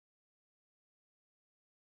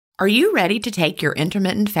Are you ready to take your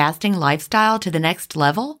intermittent fasting lifestyle to the next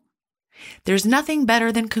level? There's nothing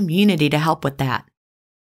better than community to help with that.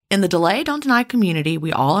 In the Delay Don't Deny community,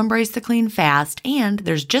 we all embrace the clean fast, and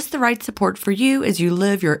there's just the right support for you as you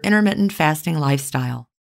live your intermittent fasting lifestyle.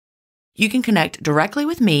 You can connect directly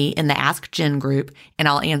with me in the Ask Jen group, and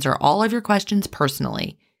I'll answer all of your questions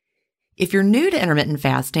personally. If you're new to intermittent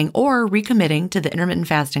fasting or recommitting to the intermittent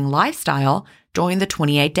fasting lifestyle, join the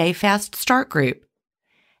 28-Day Fast Start group.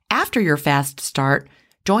 After your fast start,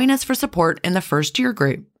 join us for support in the First Year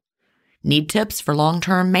group. Need tips for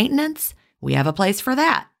long-term maintenance? We have a place for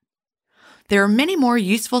that. There are many more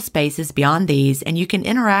useful spaces beyond these, and you can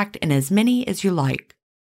interact in as many as you like.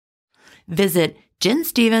 Visit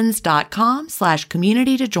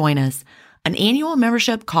jenstevens.com/community to join us. An annual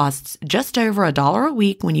membership costs just over $1 a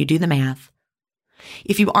week when you do the math.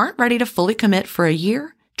 If you aren't ready to fully commit for a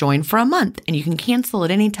year, join for a month and you can cancel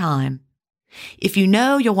at any time. If you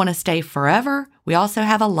know you'll want to stay forever, we also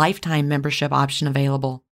have a lifetime membership option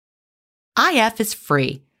available. IF is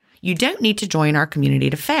free. You don't need to join our community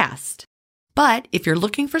to fast. But if you're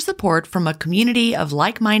looking for support from a community of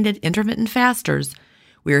like-minded intermittent fasters,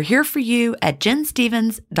 we're here for you at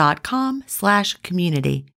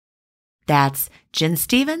jenstevens.com/community. That's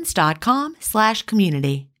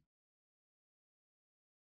jenstevens.com/community.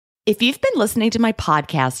 If you've been listening to my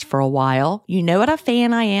podcast for a while, you know what a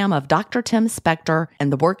fan I am of Dr. Tim Spector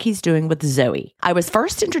and the work he's doing with Zoe. I was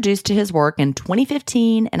first introduced to his work in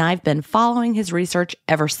 2015, and I've been following his research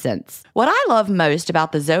ever since. What I love most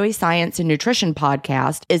about the Zoe Science and Nutrition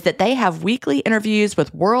podcast is that they have weekly interviews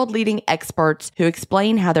with world-leading experts who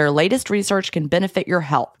explain how their latest research can benefit your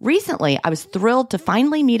health. Recently, I was thrilled to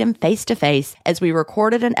finally meet him face-to-face as we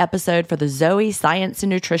recorded an episode for the Zoe Science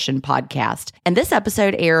and Nutrition podcast, and this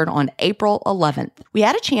episode aired on April 11th. We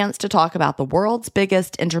had a chance to talk about the world's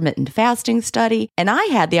biggest intermittent fasting study, and I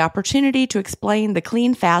had the opportunity to explain the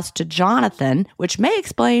clean fast to Jonathan, which may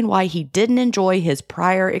explain why he didn't enjoy his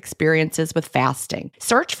prior experiences with fasting.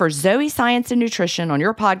 Search for Zoe Science and Nutrition on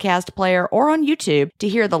your podcast player or on YouTube to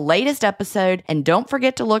hear the latest episode, and don't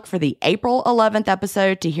forget to look for the April 11th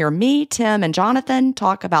episode to hear me, Tim, and Jonathan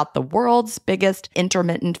talk about the world's biggest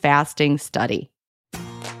intermittent fasting study.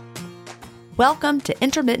 Welcome to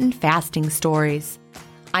Intermittent Fasting Stories.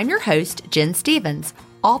 I'm your host, Jen Stevens,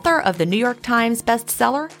 author of the New York Times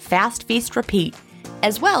bestseller, Fast, Feast, Repeat,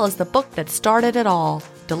 as well as the book that started it all,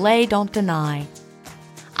 Delay Don't Deny.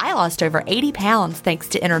 I lost over 80 pounds thanks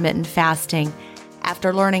to intermittent fasting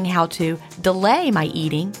after learning how to delay my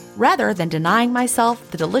eating rather than denying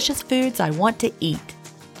myself the delicious foods I want to eat.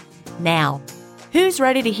 Now, who's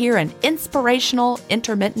ready to hear an inspirational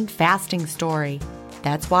intermittent fasting story?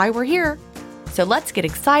 That's why we're here. So let's get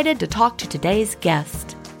excited to talk to today's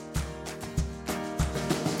guest.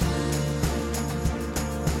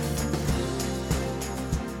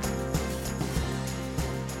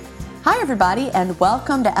 Hi, everybody, and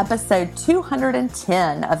welcome to episode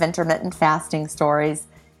 210 of Intermittent Fasting Stories.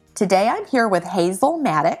 Today, I'm here with Hazel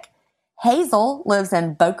Maddock. Hazel lives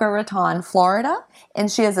in Boca Raton, Florida, and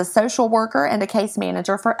she is a social worker and a case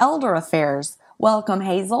manager for Elder Affairs. Welcome,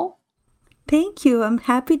 Hazel. Thank you. I'm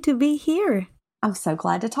happy to be here. I'm so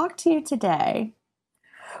glad to talk to you today.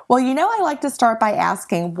 Well, you know, I like to start by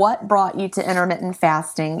asking what brought you to intermittent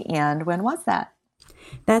fasting and when was that?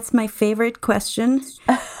 That's my favorite question.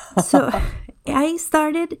 So I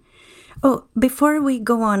started, before we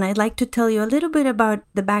go on, I'd like to tell you a little bit about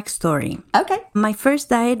the backstory. Okay. My first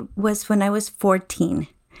diet was when I was 14.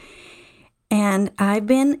 And I've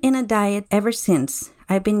been in a diet ever since.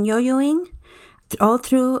 I've been yo-yoing all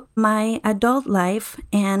through my adult life,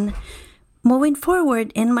 and moving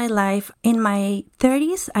forward in my life, in my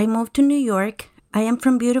 30s, I moved to New York. I am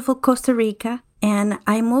from beautiful Costa Rica, and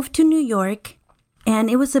I moved to New York, and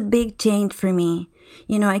it was a big change for me.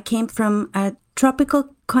 You know, I came from a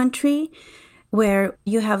tropical country where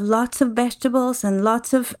you have lots of vegetables and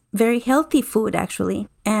lots of very healthy food, actually.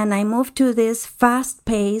 And I moved to this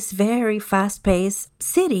fast-paced, very fast-paced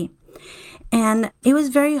city. And it was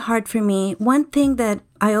very hard for me. One thing that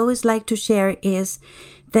I always like to share is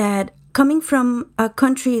that coming from a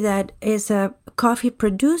country that is a coffee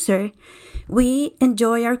producer, we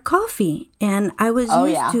enjoy our coffee. And I was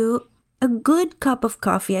used to a good cup of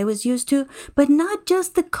coffee. I was used to, but not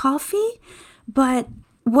just the coffee, but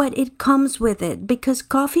what it comes with it. Because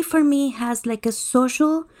coffee for me has like a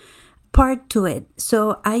social part to it.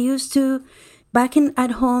 So I used to,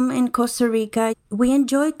 at home in Costa Rica, we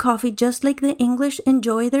enjoy coffee just like the English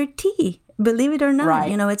enjoy their tea. Believe it or not, right.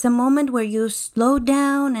 You know, it's a moment where you slow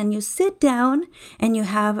down and you sit down and you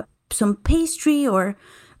have some pastry or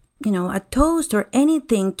a toast or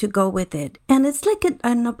anything to go with it. And it's like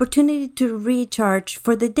an opportunity to recharge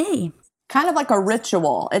for the day. Kind of like a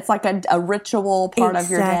ritual. It's like a ritual part of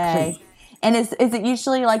your day. And is it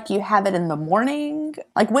usually like you have it in the morning?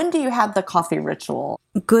 Like, when do you have the coffee ritual?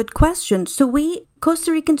 Good question. So we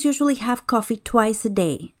Costa Ricans usually have coffee twice a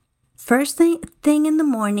day. First thing in the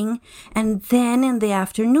morning and then in the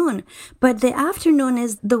afternoon. But the afternoon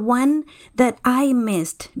is the one that I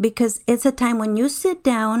missed because it's a time when you sit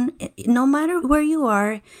down, no matter where you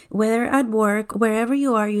are, whether at work, wherever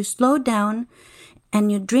you are, you slow down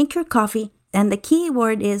and you drink your coffee. And the key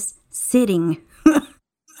word is sitting.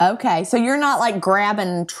 Okay, so you're not like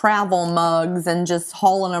grabbing travel mugs and just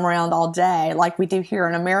hauling them around all day like we do here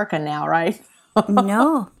in America now, right?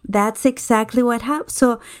 No, that's exactly what happened.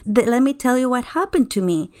 So let me tell you what happened to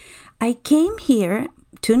me. I came here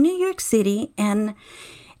to New York City and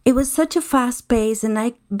it was such a fast pace.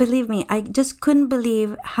 And believe me, I just couldn't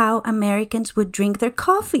believe how Americans would drink their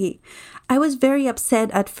coffee. I was very upset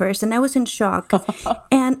at first and I was in shock.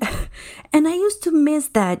 and I used to miss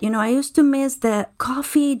that. I used to miss the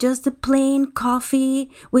coffee, just the plain coffee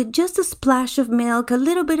with just a splash of milk, a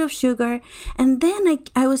little bit of sugar. And then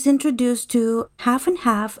I was introduced to half and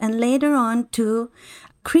half and later on to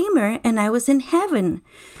creamer and I was in heaven.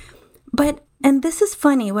 And this is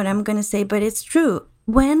funny what I'm going to say, but it's true.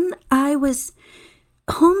 When I was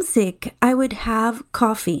homesick, I would have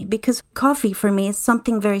coffee because coffee for me is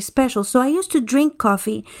something very special. So I used to drink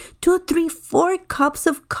coffee, 2, 3, 4 cups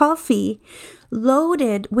of coffee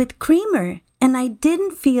loaded with creamer. And I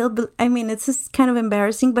didn't feel, it's just kind of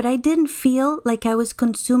embarrassing, but I didn't feel like I was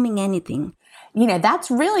consuming anything.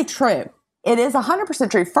 That's really true. It is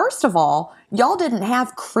 100% true. First of all, y'all didn't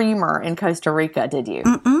have creamer in Costa Rica, did you?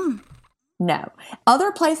 Mm-mm. No.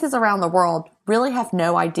 Other places around the world really have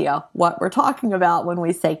no idea what we're talking about when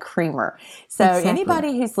we say creamer. So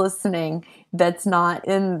Anybody who's listening that's not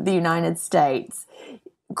in the United States,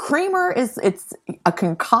 creamer it's a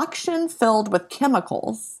concoction filled with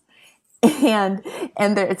chemicals. And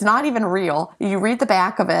it's not even real. You read the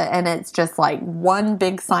back of it and it's just like one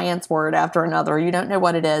big science word after another. You don't know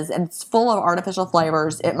what it is. And it's full of artificial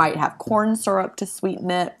flavors. It might have corn syrup to sweeten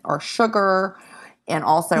it or sugar. And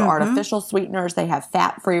also artificial sweeteners. They have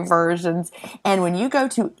fat-free versions. And when you go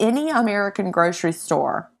to any American grocery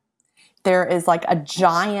store, there is like a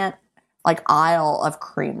giant aisle of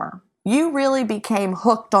creamer. You really became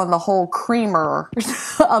hooked on the whole creamer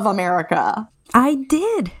of America. I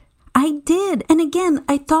did. And again,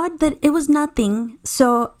 I thought that it was nothing.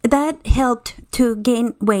 So that helped to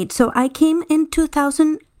gain weight. So I came in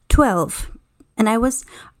 2012 and I was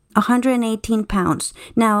 118 pounds.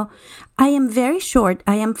 Now, I am very short.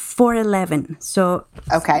 I am 4'11". So,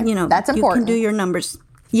 okay, that's important. You can do your numbers.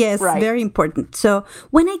 Yes, right. Very important. So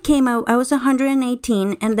when I came out, I was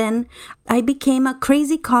 118 and then I became a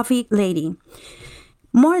crazy coffee lady.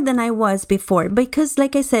 More than I was before because,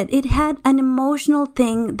 like I said, it had an emotional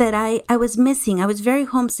thing that I was missing. I was very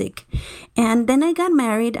homesick. And then I got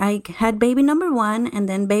married. I had baby number 1 and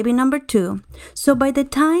then baby number 2. So by the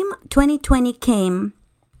time 2020 came,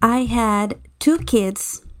 I had 2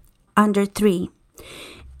 kids under 3,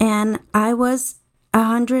 and I was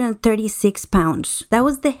 136 pounds. That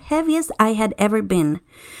was the heaviest I had ever been.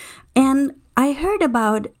 And I heard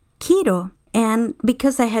about keto, and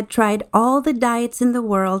because I had tried all the diets in the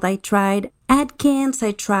world, I tried Atkins,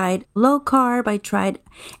 I tried low carb, I tried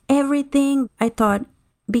everything. I thought,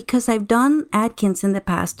 because I've done Atkins in the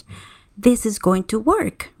past, this is going to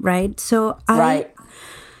work, right? So I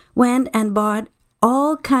went and bought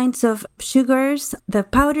all kinds of sugars, the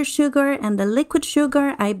powdered sugar and the liquid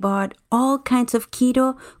sugar. I bought all kinds of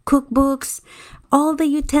keto cookbooks, all the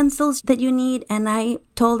utensils that you need. And I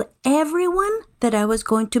told everyone that I was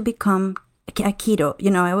going to become a keto.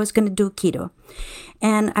 I was going to do keto.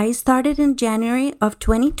 And I started in January of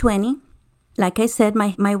 2020. Like I said,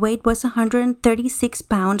 my weight was 136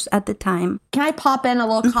 pounds at the time. Can I pop in a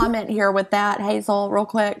little comment here with that, Hazel, real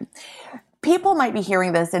quick? People might be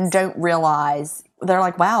hearing this and don't realize, they're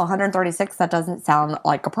like, wow, 136, that doesn't sound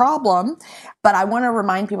like a problem. But I want to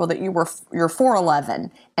remind people that you're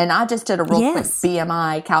 4'11". And I just did a real quick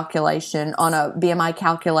BMI calculation on a BMI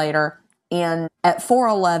calculator. And at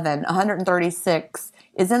 4'11", 136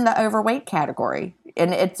 is in the overweight category.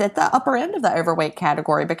 And it's at the upper end of the overweight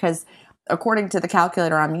category because according to the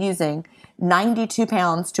calculator I'm using, 92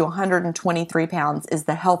 pounds to 123 pounds is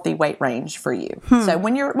the healthy weight range for you. So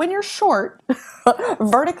when you're short,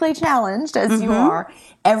 vertically challenged as you are,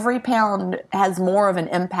 every pound has more of an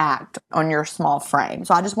impact on your small frame.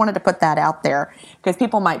 So I just wanted to put that out there because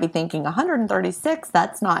people might be thinking 136,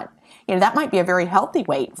 that's not, that might be a very healthy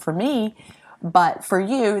weight for me. But for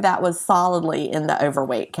you, that was solidly in the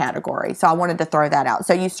overweight category. So I wanted to throw that out.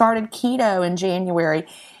 So you started keto in January,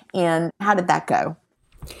 and how did that go?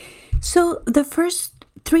 So the first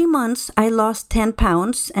 3 months, I lost 10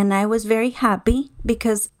 pounds, and I was very happy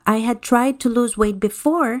because I had tried to lose weight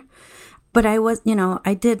before, but I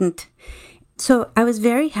didn't. So I was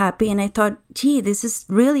very happy, and I thought, gee, this is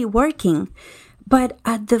really working. But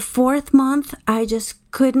at the 4th month, I just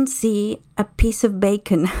couldn't see a piece of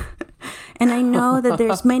bacon. And I know that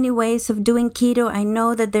there's many ways of doing keto. I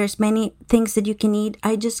know that there's many things that you can eat.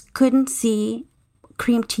 I just couldn't see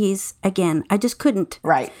cream cheese again. I just couldn't.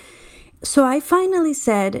 Right. So I finally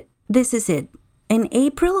said, this is it. In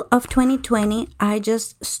April of 2020, I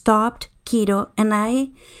just stopped keto and I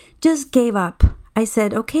just gave up. I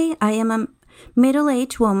said, okay, I am a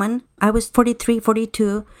middle-aged woman. I was 43,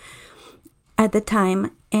 42 at the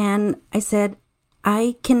time. And I said,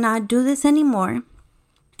 I cannot do this anymore.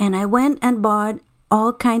 And I went and bought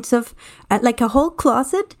all kinds of, like a whole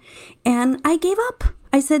closet, and I gave up.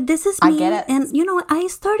 I said, this is me. I get it. And, I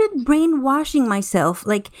started brainwashing myself.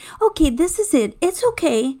 Like, okay, this is it. It's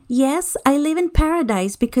okay. Yes, I live in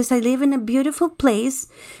paradise because I live in a beautiful place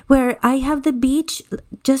where I have the beach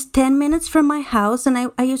just 10 minutes from my house.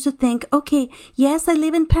 And I used to think, okay, yes, I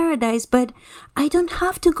live in paradise, but I don't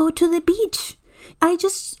have to go to the beach. I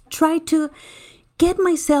just try to get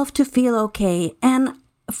myself to feel okay. And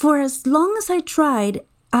for as long as I tried,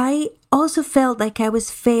 I also felt like I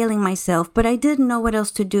was failing myself, but I didn't know what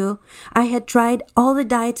else to do. I had tried all the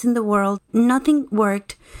diets in the world. Nothing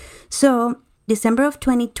worked. So December of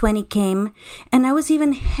 2020 came, and I was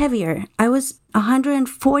even heavier. I was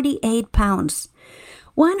 148 pounds.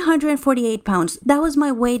 148 pounds. That was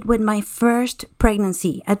my weight with my first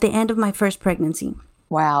pregnancy, at the end of my first pregnancy.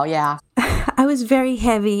 Wow, yeah. I was very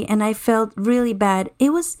heavy, and I felt really bad.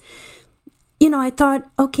 It was... I thought,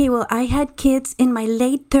 okay, well, I had kids in my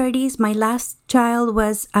late 30s. My last child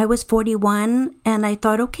I was 41. And I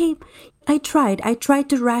thought, okay, I tried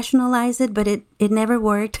to rationalize it, but it never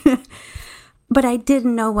worked. But I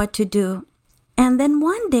didn't know what to do. And then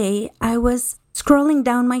one day I was scrolling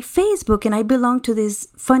down my Facebook, and I belong to this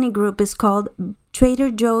funny group. It's called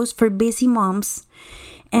Trader Joe's for Busy Moms.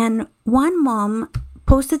 And one mom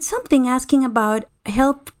posted something asking about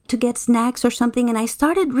help to get snacks or something, and I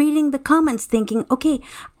started reading the comments thinking, okay,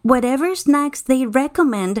 whatever snacks they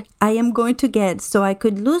recommend, I am going to get so I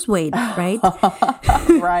could lose weight, right?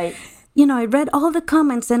 Right. I read all the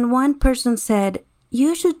comments, and one person said,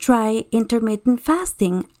 you should try intermittent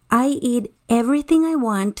fasting. I eat everything I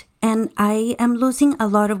want, and I am losing a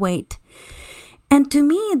lot of weight. And to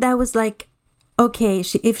me, that was like, okay,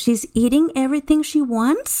 if she's eating everything she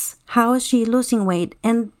wants, how is she losing weight?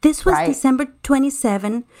 And this was December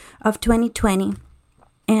 27 of 2020.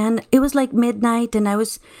 And it was like midnight, and I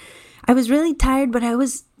was really tired, but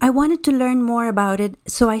I wanted to learn more about it.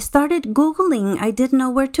 So I started Googling. I didn't know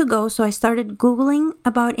where to go, so I started Googling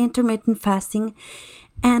about intermittent fasting.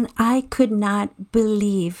 And I could not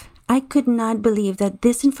believe that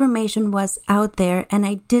this information was out there, and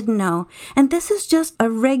I didn't know. And this is just a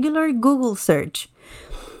regular Google search.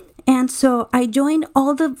 And so I joined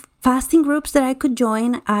all the fasting groups that I could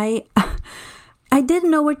join. I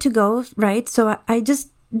didn't know where to go, right? So I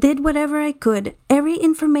just did whatever I could. Every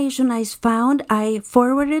information I found, I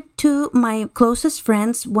forwarded to my closest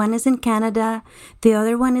friends. One is in Canada, the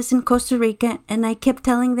other one is in Costa Rica, and I kept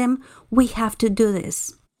telling them, we have to do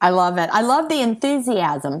this. I love it. I love the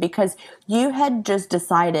enthusiasm because you had just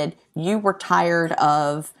decided you were tired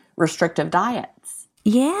of restrictive diets.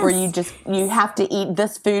 Yes. Where you have to eat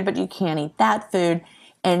this food, but you can't eat that food.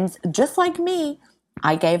 And just like me,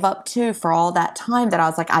 I gave up too for all that time that I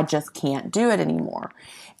was like, I just can't do it anymore.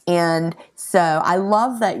 And so I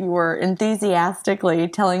love that you were enthusiastically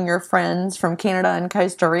telling your friends from Canada and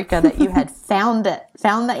Costa Rica that you had found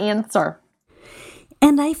the answer.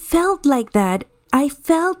 And I felt like that. I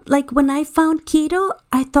felt like when I found keto,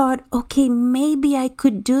 I thought, okay, maybe I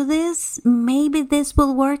could do this. Maybe this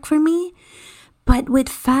will work for me. But with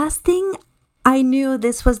fasting, I knew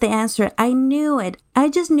this was the answer. I knew it. I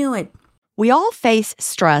just knew it. We all face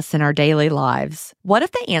stress in our daily lives. What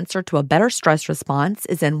if the answer to a better stress response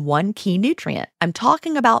is in one key nutrient? I'm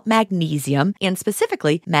talking about magnesium, and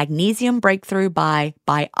specifically Magnesium Breakthrough by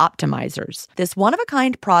Bioptimizers. This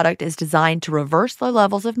one-of-a-kind product is designed to reverse low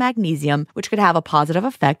levels of magnesium, which could have a positive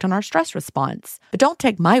effect on our stress response. But don't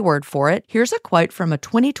take my word for it. Here's a quote from a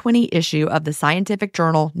 2020 issue of the scientific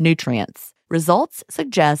journal Nutrients. Results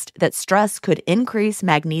suggest that stress could increase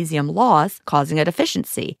magnesium loss, causing a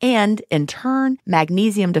deficiency. And in turn,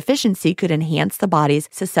 magnesium deficiency could enhance the body's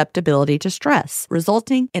susceptibility to stress,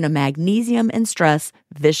 resulting in a magnesium and stress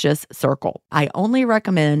vicious circle. I only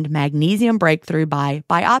recommend Magnesium Breakthrough by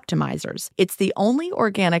Bioptimizers. It's the only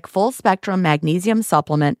organic full-spectrum magnesium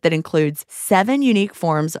supplement that includes 7 unique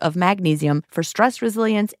forms of magnesium for stress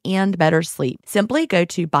resilience and better sleep. Simply go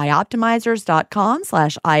to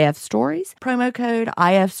bioptimizers.com/ifstories, promo code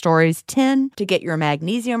ifstories10 to get your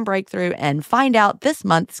Magnesium Breakthrough and find out this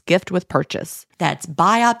month's gift with purchase. That's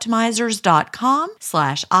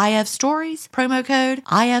bioptimizers.com/ifstories, promo code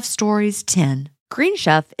ifstories10. Green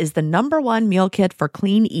Chef is the #1 meal kit for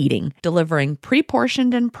clean eating, delivering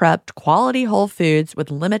pre-portioned and prepped quality whole foods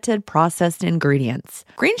with limited processed ingredients.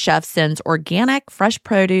 Green Chef sends organic, fresh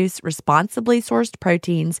produce, responsibly sourced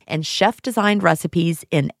proteins, and chef-designed recipes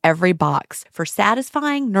in every box for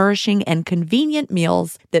satisfying, nourishing, and convenient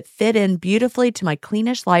meals that fit in beautifully to my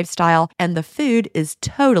cleanish lifestyle, and the food is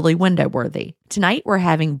totally window-worthy. Tonight, we're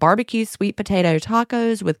having barbecue sweet potato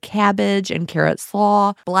tacos with cabbage and carrot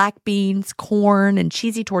slaw, black beans, corn, and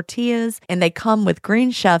cheesy tortillas, and they come with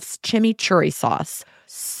Green Chef's chimichurri sauce.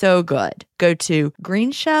 So good. Go to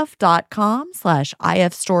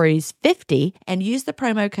greenchef.com/ifstories50 and use the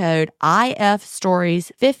promo code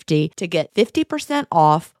ifstories50 to get 50%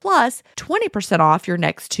 off plus 20% off your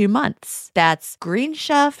next 2 months. That's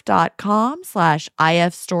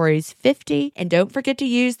greenchef.com/ifstories50. And don't forget to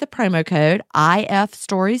use the promo code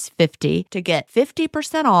ifstories50 to get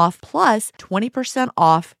 50% off plus 20%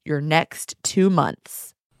 off your next 2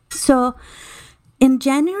 months. So, in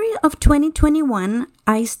January of 2021,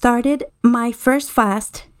 I started my first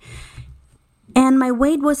fast and my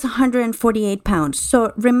weight was 148 pounds.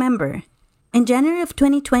 So remember, in January of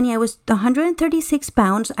 2020, I was 136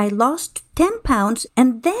 pounds. I lost 10 pounds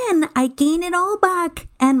and then I gained it all back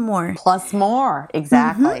and more. Plus more.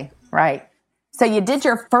 Exactly. Right. So you did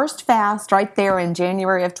your first fast right there in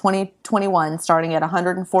January of 2021, starting at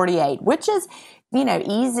 148, which is,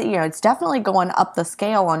 easy. It's definitely going up the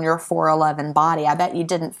scale on your 411 body. I bet you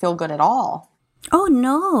didn't feel good at all. Oh,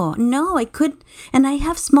 no, I couldn't. And I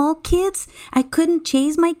have small kids. I couldn't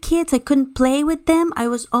chase my kids. I couldn't play with them. I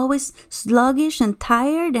was always sluggish and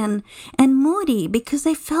tired and moody because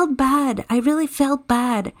I felt bad. I really felt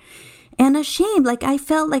bad and ashamed. Like I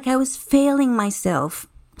felt like I was failing myself.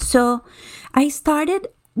 So I started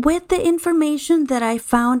with the information that I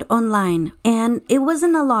found online, and it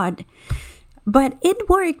wasn't a lot. But it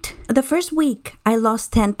worked. The first week, I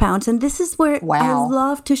lost 10 pounds. And this is where I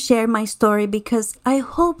love to share my story because I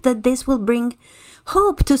hope that this will bring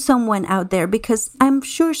hope to someone out there because I'm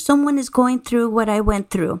sure someone is going through what I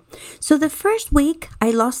went through. So the first week,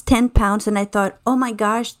 I lost 10 pounds and I thought, oh my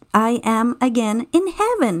gosh, I am again in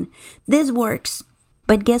heaven. This works.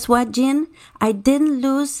 But guess what, Jen? I didn't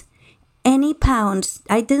lose any pounds.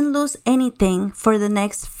 I didn't lose anything for the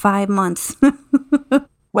next 5 months.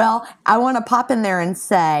 Well, I want to pop in there and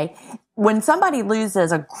say, when somebody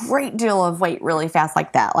loses a great deal of weight really fast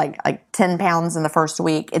like that, like 10 pounds in the first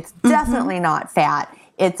week, it's definitely not fat.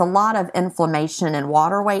 It's a lot of inflammation and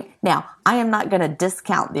water weight. Now, I am not going to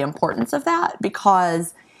discount the importance of that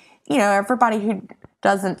because, everybody who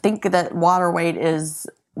doesn't think that water weight is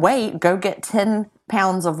weight, go get 10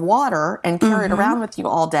 pounds of water and carry it around with you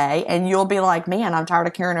all day. And you'll be like, man, I'm tired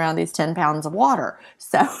of carrying around these 10 pounds of water.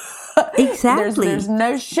 So exactly. There's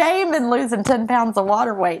no shame in losing 10 pounds of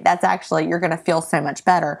water weight. That's actually, you're going to feel so much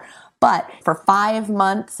better. But for 5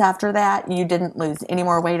 months after that, you didn't lose any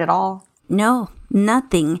more weight at all? No,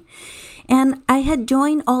 nothing. And I had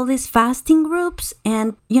joined all these fasting groups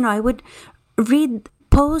and, I would read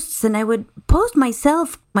posts and I would post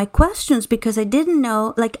myself my questions because I didn't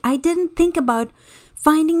know, I didn't think about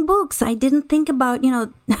finding books. I didn't think about,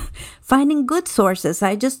 finding good sources.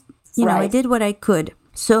 I just, I did what I could.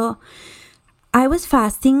 So I was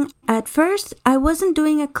fasting. At first, I wasn't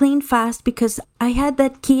doing a clean fast because I had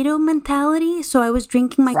that keto mentality. So I was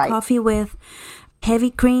drinking my coffee with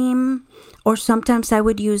heavy cream, or sometimes I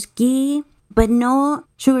would use ghee, but no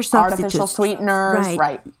sugar substitutes. Artificial sweeteners.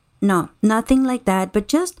 Right. No, nothing like that. But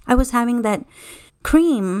just I was having that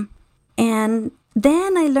cream. And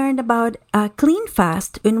then I learned about a clean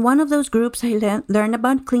fast. In one of those groups, I learned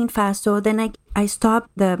about clean fast. So then I stopped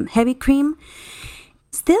the heavy cream.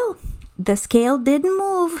 Still, the scale didn't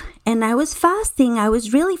move and I was fasting. I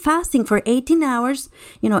was really fasting for 18 hours,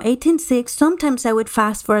 18-6. Sometimes I would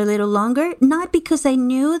fast for a little longer, not because I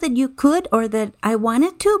knew that you could or that I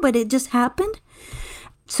wanted to, but it just happened.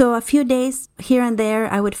 So a few days here and there,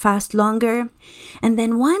 I would fast longer. And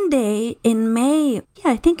then one day in May,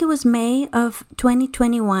 I think it was May of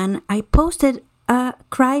 2021, I posted a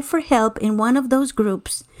cry for help in one of those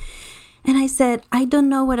groups. And I said, I don't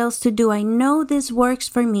know what else to do. I know this works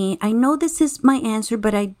for me. I know this is my answer,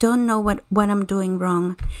 but I don't know what I'm doing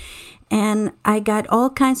wrong. And I got all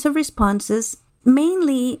kinds of responses,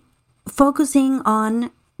 mainly focusing on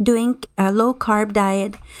doing a low-carb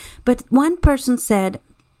diet. But one person said,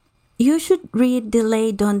 you should read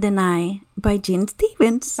Delay, Don't Deny by Gene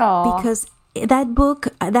Stevens. Aww. Because that book,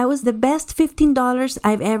 that was the best $15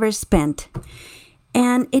 I've ever spent.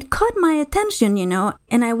 And it caught my attention,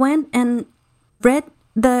 and I went and read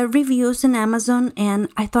the reviews in Amazon, and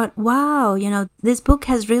I thought, wow, this book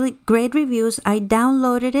has really great reviews. I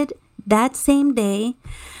downloaded it that same day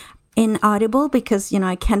in Audible because,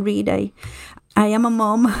 I can't read. I am a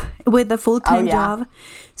mom with a full-time job.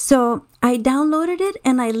 So I downloaded it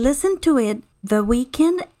and I listened to it the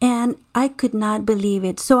weekend, and I could not believe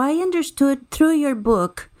it. So I understood through your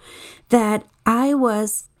book that I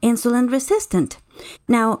was insulin resistant.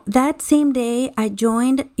 Now, that same day, I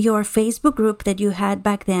joined your Facebook group that you had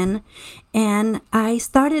back then, and I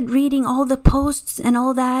started reading all the posts and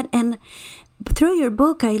all that. And through your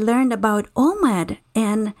book, I learned about OMAD.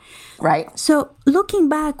 And right. So looking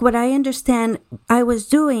back, what I understand I was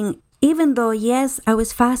doing, even though, yes, I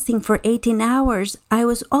was fasting for 18 hours, I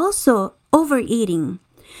was also overeating.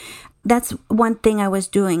 That's one thing I was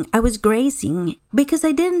doing. I was grazing because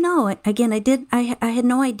I didn't know. Again, I had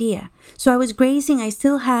no idea. So I was grazing. I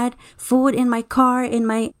still had food in my car, in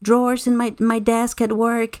my drawers, in my desk at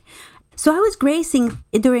work. So I was grazing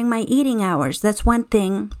during my eating hours. That's one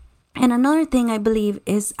thing. And another thing I believe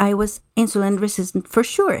is I was insulin resistant for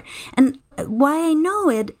sure. And why I know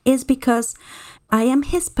it is because I am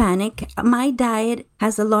Hispanic. My diet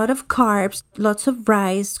has a lot of carbs, lots of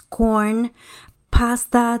rice, corn,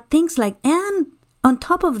 pasta, things like, and on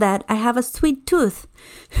top of that, I have a sweet tooth,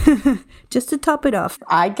 just to top it off.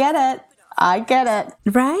 I get it.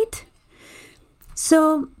 Right?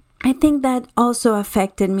 So I think that also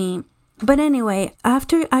affected me. But anyway,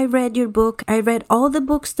 after I read your book, I read all the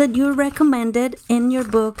books that you recommended in your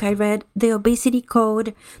book. I read The Obesity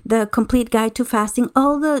Code, The Complete Guide to Fasting,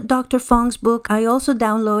 all the Dr. Fung's book. I also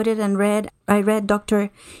downloaded and read. I read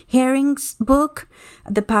Dr. Herring's book,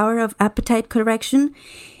 The Power of Appetite Correction.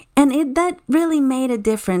 And that really made a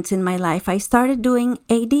difference in my life. I started doing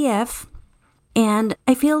ADF, and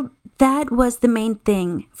I feel that was the main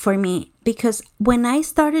thing for me, because when I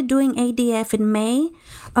started doing ADF in May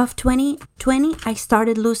of 2020, I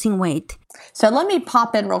started losing weight. So let me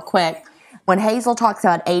pop in real quick. When Hazel talks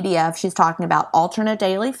about ADF, she's talking about alternate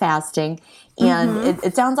daily fasting. And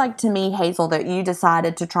it sounds like to me, Hazel, that you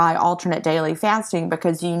decided to try alternate daily fasting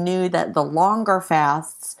because you knew that the longer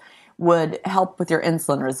fasts would help with your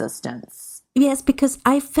insulin resistance. Yes, because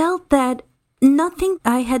I felt that nothing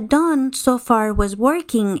I had done so far was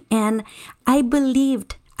working, and I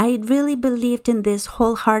really believed in this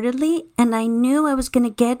wholeheartedly, and I knew I was going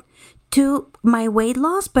to get to my weight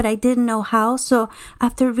loss, but I didn't know how. So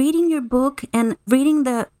after reading your book and reading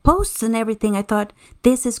the posts and everything, I thought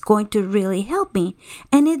this is going to really help me,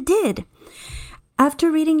 and it did.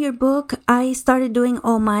 After reading your book, I started doing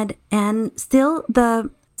OMAD, and still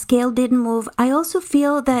the scale didn't move. I also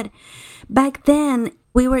feel that back then,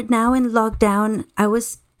 we were now in lockdown. I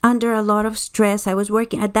was under a lot of stress.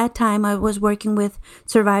 At that time, I was working with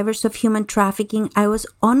survivors of human trafficking. I was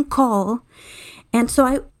on call. And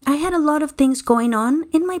so I had a lot of things going on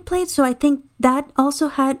in my plate. So I think that also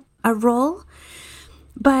had a role.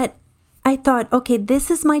 But I thought, okay,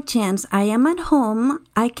 this is my chance. I am at home.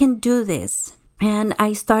 I can do this. And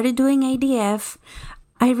I started doing ADF.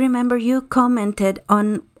 I remember you commented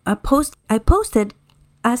on a post I posted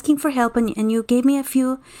asking for help, and you gave me a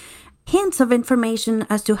few hints of information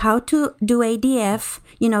as to how to do ADF,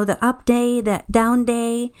 the up day, the down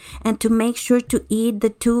day, and to make sure to eat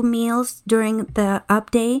the 2 meals during the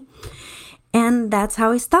up day. And that's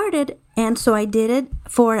how I started. And so I did it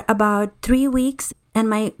for about 3 weeks,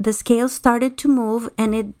 and the scale started to move,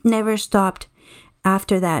 and it never stopped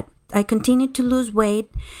after that. I continued to lose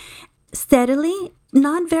weight steadily,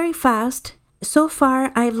 not very fast. So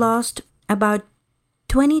far, I've lost about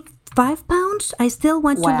 25 pounds. I still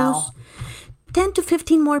want to lose 10 to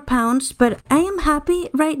 15 more pounds, but I am happy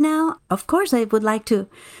right now. Of course, I would like to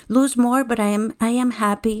lose more, but I am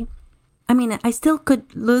happy. I mean, I still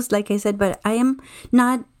could lose, like I said, but I am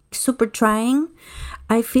not super trying.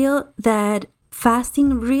 I feel that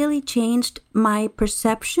fasting really changed my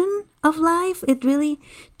perception of life. It really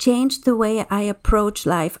changed the way I approach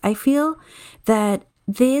life. I feel that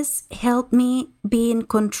this helped me be in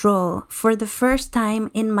control. For the first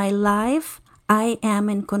time in my life, I am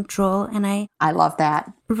in control, and I love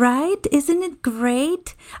that. Right? Isn't it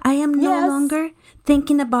great? I am no longer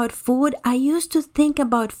thinking about food. I used to think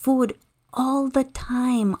about food all the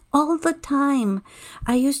time, all the time.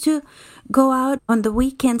 I used to go out on the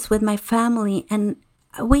weekends with my family, and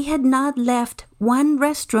we had not left one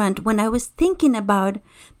restaurant when I was thinking about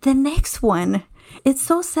the next one. It's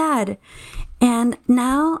so sad. And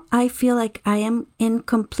now I feel like I am in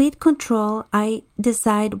complete control. I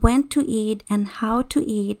decide when to eat and how to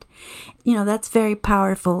eat. That's very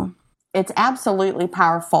powerful. It's absolutely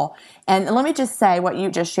powerful. And let me just say, what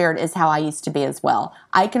you just shared is how I used to be as well.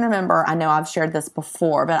 I can remember, I know I've shared this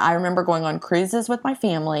before, but I remember going on cruises with my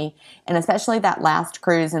family, and especially that last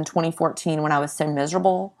cruise in 2014 when I was so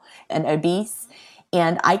miserable and obese.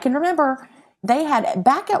 And I can remember they had,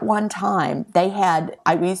 back at one time,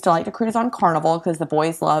 we used to like to cruise on Carnival because the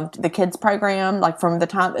boys loved the kids program. Like from the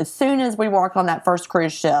time, as soon as we walked on that first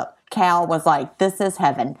cruise ship, Cal was like, this is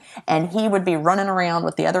heaven. And he would be running around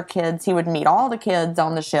with the other kids. He would meet all the kids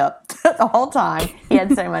on the ship the whole time. He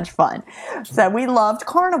had so much fun. So we loved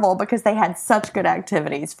Carnival because they had such good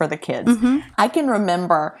activities for the kids. Mm-hmm. I can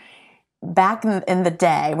remember back in the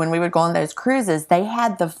day when we would go on those cruises, they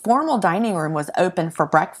had the formal dining room was open for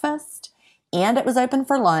breakfast, and it was open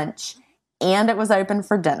for lunch, and it was open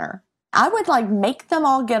for dinner. I would make them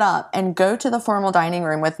all get up and go to the formal dining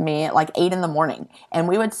room with me at 8 a.m. And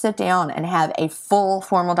we would sit down and have a full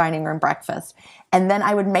formal dining room breakfast. And then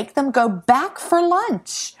I would make them go back for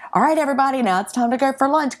lunch. All right, everybody, now it's time to go for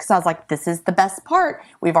lunch. Because I was like, this is the best part.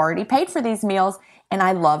 We've already paid for these meals. And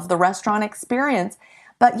I love the restaurant experience.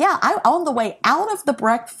 But yeah, on the way out of the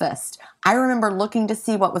breakfast, I remember looking to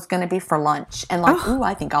see what was going to be for lunch and ooh,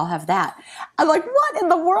 I think I'll have that. I'm like, what in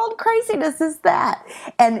the world craziness is that?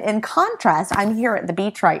 And in contrast, I'm here at the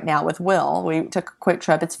beach right now with Will. We took a quick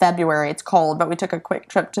trip. It's February. It's cold, but we took a quick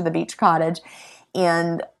trip to the beach cottage,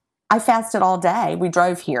 and I fasted all day. We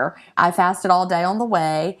drove here. I fasted all day on the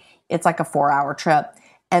way. It's like a 4-hour trip.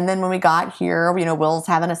 And then when we got here, Will's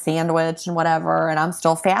having a sandwich and whatever, and I'm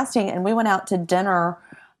still fasting. And we went out to dinner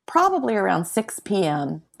probably around 6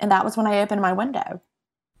 p.m. And that was when I opened my window.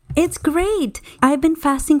 It's great. I've been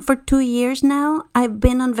fasting for 2 years now. I've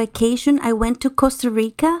been on vacation. I went to Costa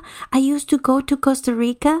Rica. I used to go to Costa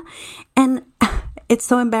Rica, and it's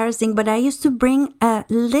so embarrassing, but I used to bring a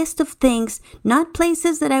list of things, not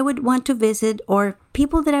places that I would want to visit or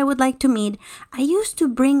people that I would like to meet. I used to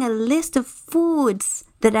bring a list of foods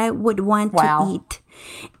that I would want to eat.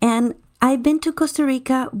 And I've been to Costa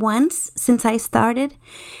Rica once since I started.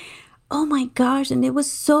 Oh my gosh, and it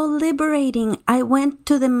was so liberating. I went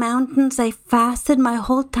to the mountains. I fasted my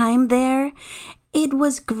whole time there. It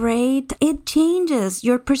was great. It changes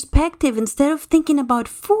your perspective. Instead of thinking about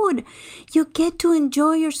food, you get to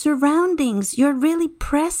enjoy your surroundings. You're really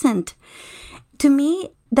present. To me,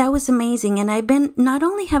 that was amazing. And not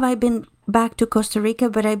only have I been back to Costa Rica,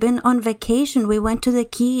 but I've been on vacation. We went to the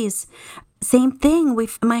Keys. Same thing.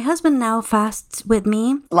 My husband now fasts with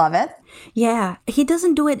me. Love it. Yeah. He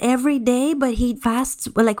doesn't do it every day, but he fasts.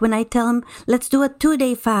 When I tell him, let's do a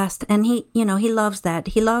 2-day fast. And he loves that.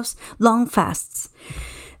 He loves long fasts.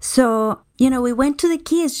 So, we went to the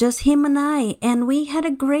Keys, just him and I, and we had a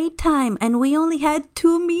great time. And we only had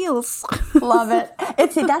 2 meals. Love it.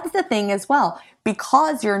 That's the thing as well.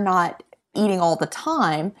 Because you're not eating all the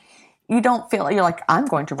time, you don't feel, you're like, I'm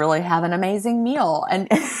going to really have an amazing meal. And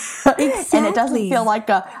exactly. And it doesn't feel like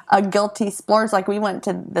a guilty splurge. Like we went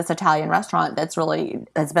to this Italian restaurant that's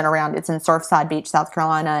been around. It's in Surfside Beach, South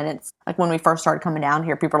Carolina. And it's like when we first started coming down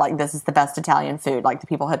here, people were like, this is the best Italian food. Like the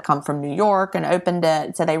people had come from New York and opened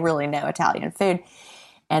it. So they really know Italian food.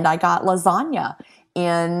 And I got lasagna,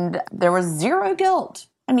 and there was zero guilt.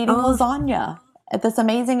 I'm eating lasagna at this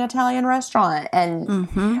amazing Italian restaurant.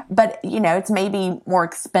 And, but it's maybe more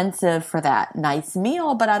expensive for that nice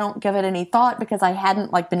meal, but I don't give it any thought because I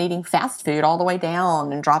hadn't been eating fast food all the way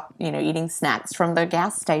down and eating snacks from the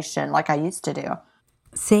gas station like I used to do.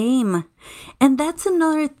 Same. And that's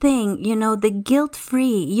another thing, the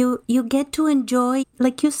guilt-free. You get to enjoy,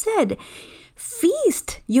 like you said,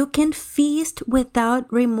 feast. You can feast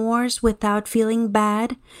without remorse, without feeling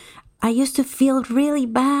bad. I used to feel really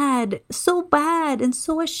bad and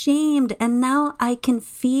so ashamed. And now I can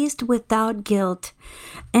feast without guilt.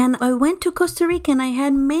 And I went to Costa Rica and I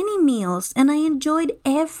had many meals and I enjoyed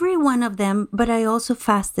every one of them, but I also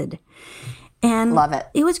fasted. And love it.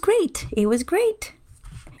 It was great. It was great.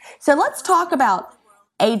 So let's talk about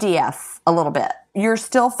ADF a little bit. You're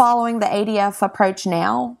still following the ADF approach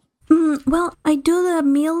now? Well, I do the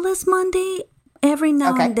Meal List Monday. every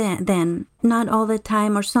now Okay. and then, not all the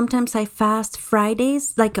time. Or sometimes I fast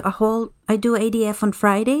Fridays, like I do ADF on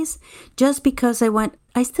Fridays, just because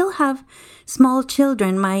I still have small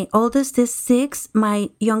children. My oldest is 6, my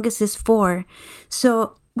youngest is 4.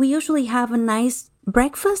 So we usually have a nice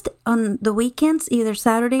breakfast on the weekends, either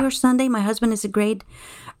Saturday or Sunday. My husband is a great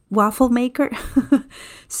waffle maker.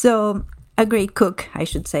 So a great cook, I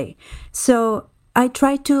should say. So I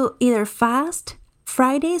try to either fast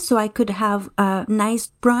Friday so I could have a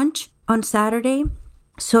nice brunch on Saturday.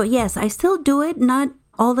 So yes, I still do it, not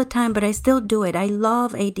all the time, but I still do it. I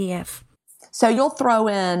love ADF. So you'll throw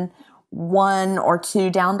in 1 or 2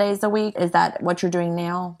 down days a week. Is that what you're doing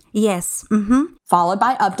now? Yes. Mm-hmm. Followed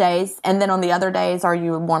by up days. And then on the other days, are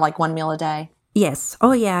you more like 1 meal a day? Yes.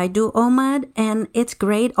 Oh, yeah. I do OMAD, and it's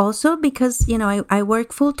great also because, I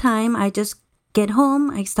work full time. I just get home,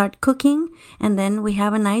 I start cooking, and then we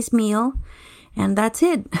have a nice meal, and that's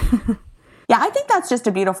it. Yeah, I think that's just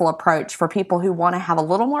a beautiful approach for people who want to have a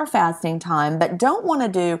little more fasting time, but don't want to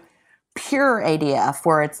do pure ADF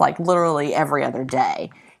where it's like literally every other day.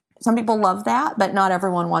 Some people love that, but not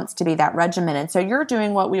everyone wants to be that regimented. So you're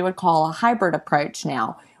doing what we would call a hybrid approach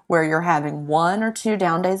now, where you're having 1 or 2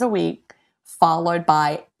 down days a week, followed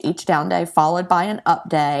by each down day, followed by an up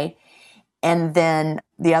day. And then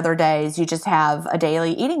the other days, you just have a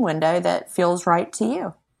daily eating window that feels right to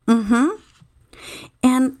you. Mm-hmm.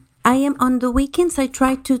 And I am on the weekends, I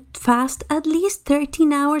try to fast at least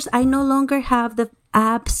 13 hours. I no longer have the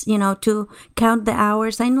apps, to count the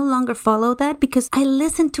hours. I no longer follow that because I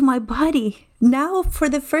listen to my body. Now, for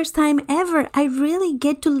the first time ever, I really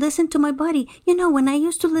get to listen to my body. When I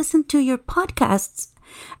used to listen to your podcasts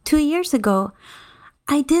 2 years ago,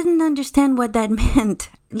 I didn't understand what that meant.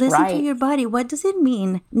 Listen to your body. What does it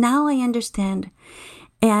mean? Now I understand.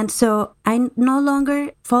 And so I no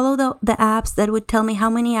longer follow the apps that would tell me how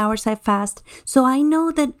many hours I fast. So I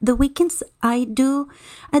know that the weekends I do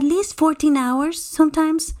at least 14 hours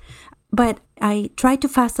sometimes, but I try to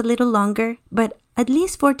fast a little longer, but at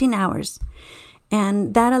least 14 hours.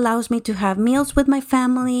 And that allows me to have meals with my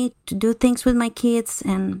family, to do things with my kids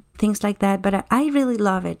and things like that. But I really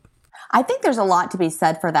love it. I think there's a lot to be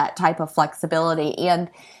said for that type of flexibility.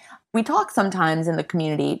 And we talk sometimes in the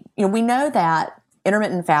community, we know that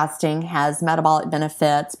intermittent fasting has metabolic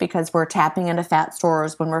benefits because we're tapping into fat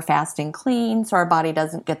stores when we're fasting clean, so our body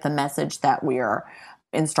doesn't get the message that we're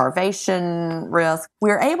in starvation risk.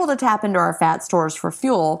 We're able to tap into our fat stores for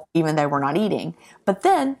fuel, even though we're not eating. But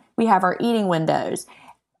then we have our eating windows.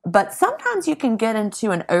 But sometimes you can get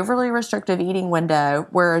into an overly restrictive eating window,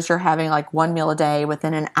 whereas you're having like 1 meal a day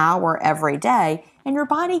within an hour every day, and your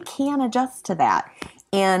body can adjust to that.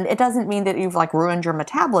 And it doesn't mean that you've like ruined your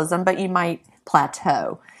metabolism, but you might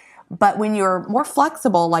plateau. But when you're more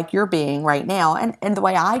flexible, like you're being right now, and the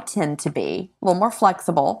way I tend to be, a little more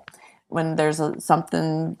flexible, when there's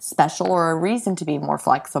something special or a reason to be more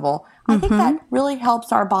flexible, I think that really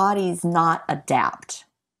helps our bodies not adapt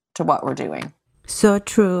to what we're doing. So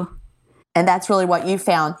true. And that's really what you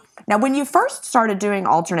found. Now, when you first started doing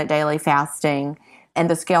alternate daily fasting and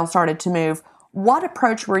the scale started to move, what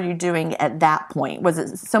approach were you doing at that point? Was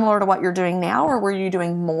it similar to what you're doing now, or were you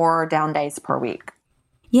doing more down days per week?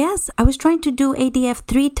 Yes, I was trying to do ADF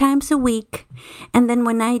 3 times a week. And then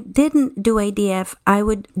when I didn't do ADF, I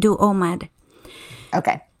would do OMAD.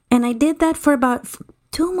 Okay. And I did that for about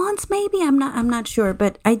 2 months, maybe. I'm not sure,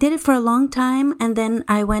 but I did it for a long time. And then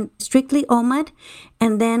I went strictly OMAD,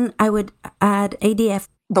 and then I would add ADF.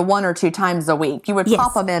 The 1 or 2 times a week. You would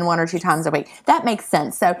pop them in 1 or 2 times a week. That makes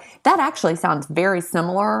sense. So that actually sounds very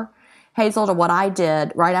similar, Hazel, to what I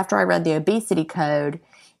did right after I read the obesity code.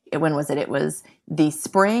 When was it? It was the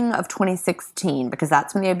spring of 2016, because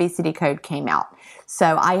that's when the obesity code came out.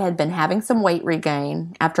 So I had been having some weight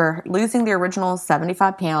regain. After losing the original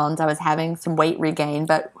 75 pounds, I was having some weight regain.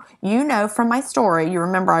 But from my story, you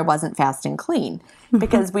remember I wasn't fasting clean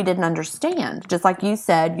because we didn't understand. Just like you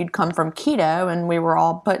said, you'd come from keto and we were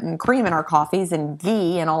all putting cream in our coffees and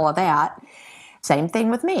ghee and all of that. Same thing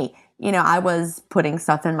with me. I was putting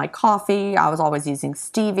stuff in my coffee. I was always using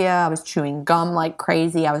stevia. I was chewing gum like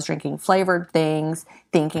crazy. I was drinking flavored things,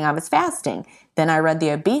 thinking I was fasting. Then I read the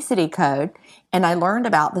obesity code and I learned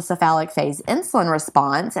about the cephalic phase insulin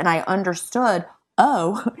response, and I understood,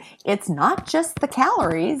 oh, it's not just the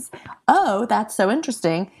calories. Oh, that's so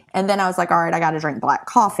interesting. And then I was like, all right, I got to drink black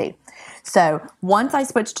coffee. So once I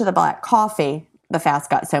switched to the black coffee, the fast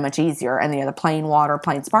got so much easier, and the plain water,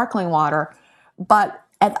 plain sparkling water. But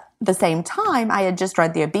at the same time, I had just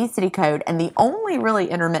read the obesity code, and the only really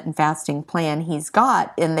intermittent fasting plan he's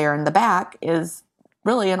got in there in the back is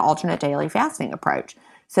really an alternate daily fasting approach.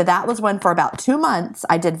 So that was when for about 2 months,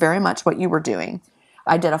 I did very much what you were doing.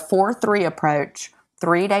 I did a 4-3 approach,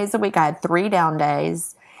 3 days a week. I had 3 down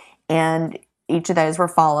days, and each of those were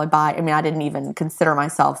followed by, I didn't even consider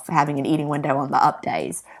myself having an eating window on the up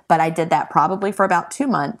days, but I did that probably for about 2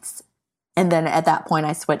 months. And then at that point,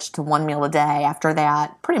 I switched to 1 meal a day after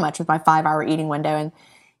that, pretty much with my 5-hour eating window, and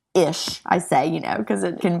ish, I say, because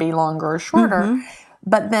it can be longer or shorter.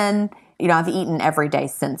 But then, I've eaten every day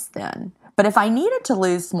since then. But if I needed to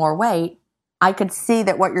lose more weight, I could see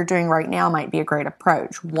that what you're doing right now might be a great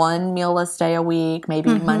approach. 1 meal-less day a week,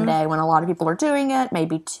 maybe Monday when a lot of people are doing it,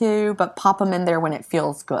 maybe 2, but pop them in there when it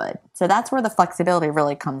feels good. So that's where the flexibility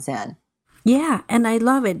really comes in. Yeah, and I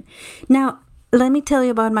love it. Now, let me tell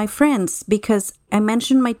you about my friends, because I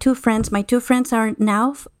mentioned my 2 friends. My 2 friends are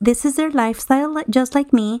now, this is their lifestyle, just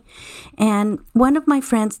like me. And one of my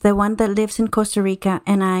friends, the one that lives in Costa Rica,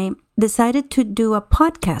 and I decided to do a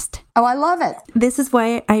podcast. Oh, I love it. This is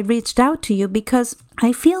why I reached out to you, because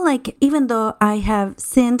I feel like even though I have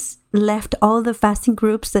since left all the fasting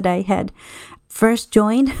groups that I had first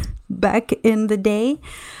joined back in the day,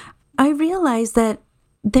 I realized that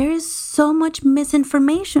there is so much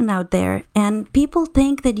misinformation out there, and people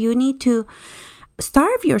think that you need to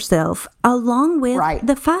starve yourself along with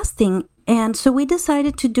the fasting. And so we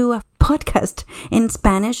decided to do a podcast in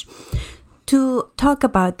Spanish to talk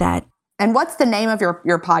about that. And what's the name of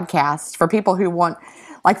your podcast for people who want,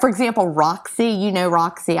 like, for example, Roxy?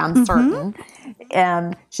 Roxy, I'm certain.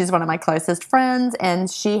 And she's one of my closest friends,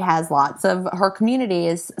 and she has lots of, her community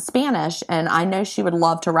is Spanish, and I know she would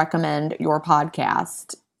love to recommend your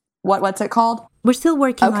podcast. What's it called? We're still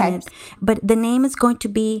working on it, but the name is going to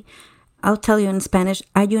be, I'll tell you in Spanish,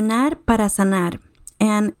 Ayunar para Sanar.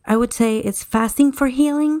 And I would say it's fasting for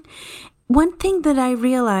healing. One thing that I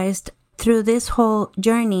realized through this whole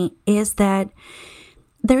journey is that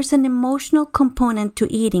there's an emotional component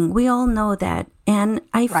to eating. We all know that. And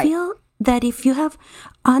I feel that if you have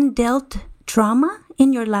undealt trauma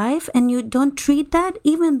in your life and you don't treat that,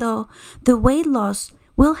 even though the weight loss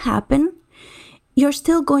will happen, you're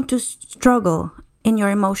still going to struggle in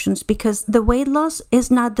your emotions, because the weight loss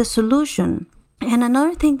is not the solution. And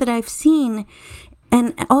another thing that I've seen,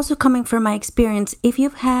 and also coming from my experience, if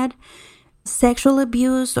you've had sexual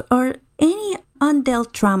abuse or any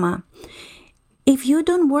undealt trauma, if you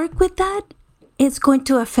don't work with that, it's going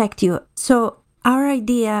to affect you. So our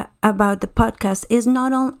idea about the podcast is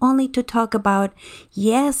not only to talk about,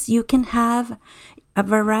 yes, you can have a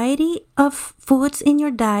variety of foods in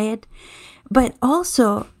your diet, but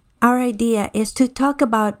also our idea is to talk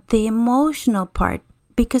about the emotional part,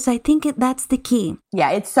 because I think that's the key.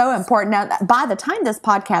 Yeah, it's so important. Now, by the time this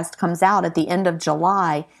podcast comes out at the end of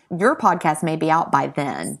July, your podcast may be out by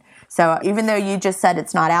then. So even though you just said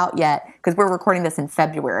it's not out yet, because we're recording this in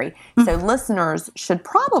February, so listeners should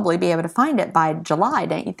probably be able to find it by July,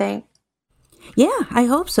 don't you think? Yeah, I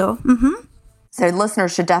hope so. So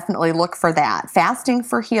listeners should definitely look for that. Fasting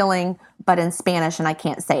for Healing, but in Spanish, and I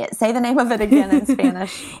can't say it. Say the name of it again in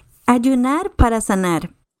Spanish. Ayunar para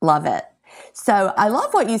Sanar. Love it. So I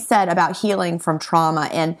love what you said about healing from trauma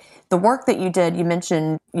and the work that you did. You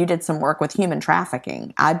mentioned you did some work with human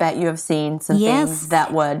trafficking. I bet you have seen some things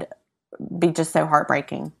that would be just so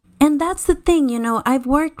heartbreaking. And that's the thing, I've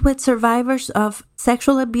worked with survivors of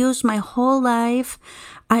sexual abuse my whole life.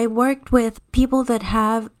 I worked with people that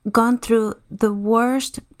have gone through the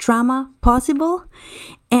worst trauma possible.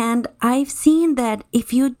 And I've seen that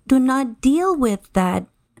if you do not deal with that,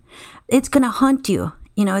 it's going to haunt you.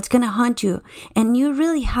 It's going to haunt you. And you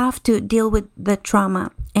really have to deal with the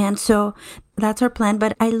trauma. And so that's our plan.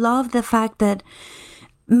 But I love the fact that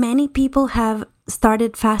many people have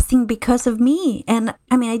started fasting because of me. And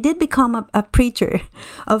I did become a preacher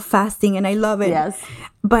of fasting, and I love it. Yes.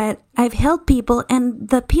 But I've helped people, and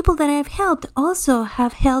the people that I've helped also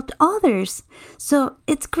have helped others. So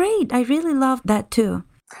it's great. I really love that too.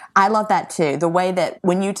 I love that too. The way that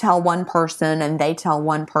when you tell one person and they tell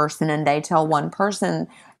one person and they tell one person,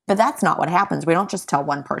 but that's not what happens. We don't just tell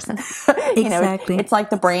one person. Exactly. It's like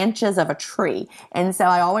the branches of a tree. And so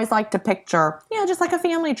I always like to picture, just like a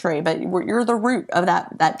family tree, but you're the root of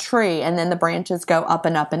that tree, and then the branches go up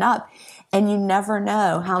and up and up. And you never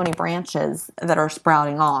know how many branches that are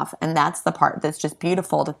sprouting off. And that's the part that's just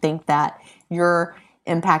beautiful, to think that you're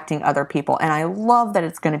impacting other people. And I love that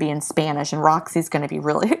it's going to be in Spanish, and Roxy's going to be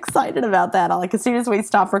really excited about that. As soon as we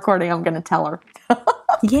stop recording, I'm going to tell her.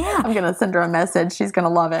 Yeah. I'm going to send her a message. She's going to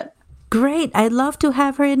love it. Great. I'd love to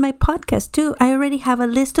have her in my podcast too. I already have a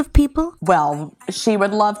list of people. Well, she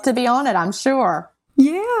would love to be on it, I'm sure.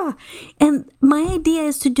 Yeah. And my idea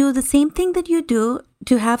is to do the same thing that you do,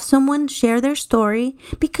 to have someone share their story,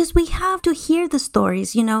 because we have to hear the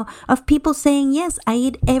stories, of people saying, yes, I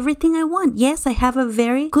eat everything I want. Yes, I have a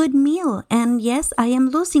very good meal. And yes, I am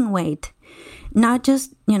losing weight, not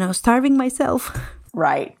just, starving myself.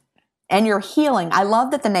 Right. And you're healing. I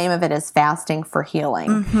love that the name of it is Fasting for Healing.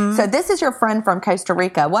 Mm-hmm. So this is your friend from Costa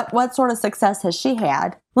Rica. What sort of success has she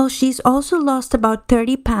had? Well, she's also lost about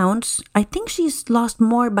 30 pounds. I think she's lost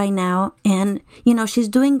more by now. And, she's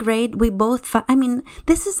doing great. We both,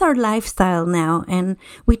 this is our lifestyle now. And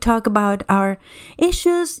we talk about our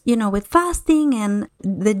issues, with fasting and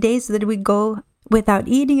the days that we go without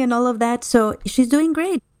eating and all of that. So she's doing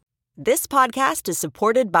great. This podcast is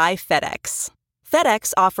supported by FedEx.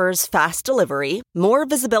 FedEx offers fast delivery, more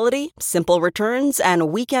visibility, simple returns,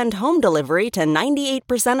 and weekend home delivery to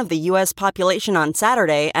 98% of the U.S. population on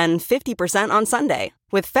Saturday and 50% on Sunday.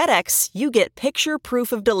 With FedEx, you get picture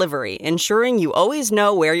proof of delivery, ensuring you always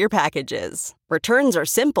know where your package is. Returns are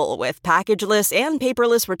simple with packageless and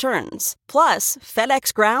paperless returns. Plus,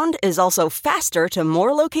 FedEx Ground is also faster to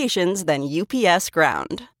more locations than UPS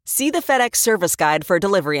Ground. See the FedEx service guide for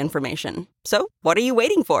delivery information. So, what are you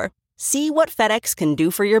waiting for? See what FedEx can do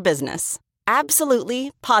for your business.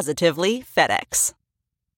 Absolutely, positively FedEx.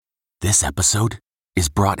 This episode is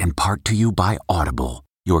brought in part to you by Audible,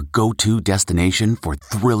 your go-to destination for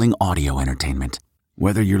thrilling audio entertainment.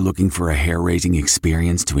 Whether you're looking for a hair-raising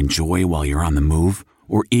experience to enjoy while you're on the move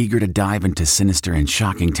or eager to dive into sinister and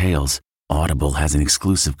shocking tales, Audible has an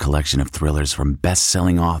exclusive collection of thrillers from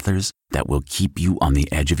best-selling authors that will keep you on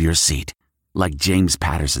the edge of your seat. Like James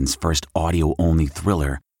Patterson's first audio-only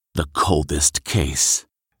thriller, The Coldest Case.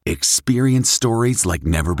 Experience stories like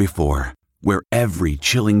never before, where every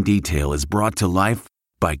chilling detail is brought to life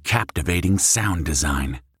by captivating sound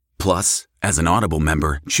design. Plus, as an Audible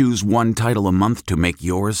member, choose one title a month to make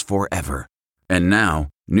yours forever. And now,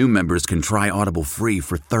 new members can try Audible free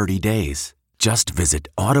for 30 days. Just visit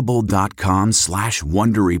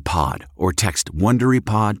audible.com/WonderyPod or text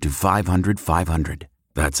WonderyPod to 500-500.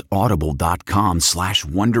 That's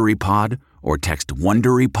audible.com/WonderyPod or text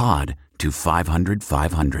WonderyPod to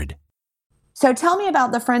 500-500. So tell me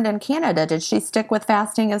about the friend in Canada. Did she stick with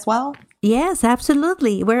fasting as well? Yes,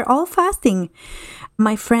 absolutely. We're all fasting.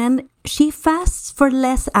 My friend, she fasts for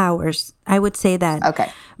less hours. I would say that.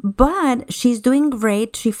 Okay. But she's doing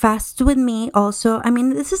great. She fasts with me also.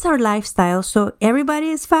 This is our lifestyle. So everybody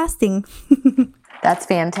is fasting. That's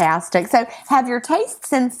fantastic. So have your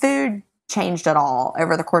tastes in food changed at all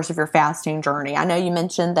over the course of your fasting journey? I know you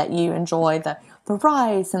mentioned that you enjoy the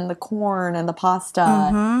rice and the corn and the pasta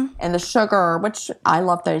and the sugar, which I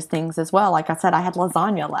love those things as well. Like I said, I had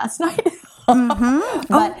lasagna last night.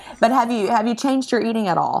 But have you changed your eating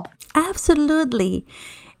at all? Absolutely.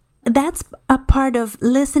 That's a part of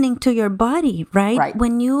listening to your body, right? Right.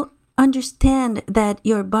 When you understand that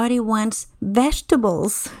your body wants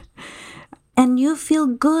vegetables, and you feel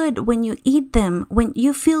good when you eat them, when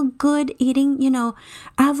you feel good eating,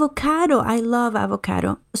 avocado. I love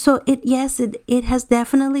avocado. So it has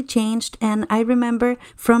definitely changed. And I remember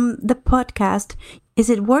from the podcast, is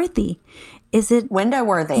it worthy? Is it window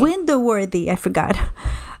worthy? Window worthy. I forgot.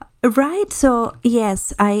 Right. So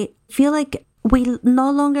yes, I feel like we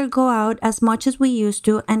no longer go out as much as we used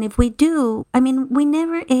to. And if we do, we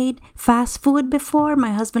never ate fast food before.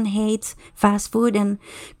 My husband hates fast food. And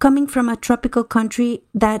coming from a tropical country,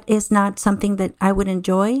 that is not something that I would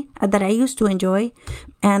enjoy, that I used to enjoy.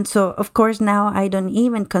 And so, of course, now I don't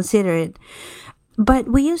even consider it. But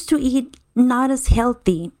we used to eat not as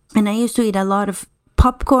healthy. And I used to eat a lot of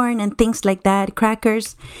popcorn and things like that,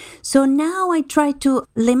 crackers. So now I try to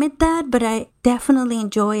limit that, but I definitely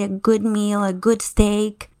enjoy a good meal, a good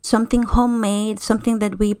steak, something homemade, something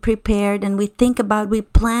that we prepared and we think about, we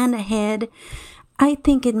plan ahead. I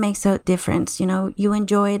think it makes a difference. You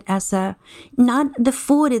enjoy it as not the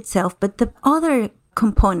food itself, but the other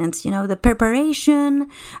components, the preparation,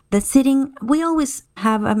 the sitting. We always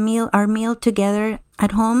have our meal together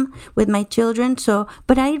at home with my children.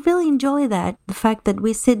 But I really enjoy that. The fact that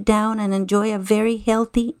we sit down and enjoy a very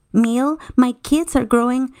healthy meal. My kids are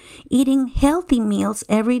growing, eating healthy meals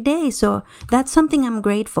every day. So that's something I'm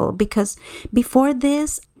grateful, because before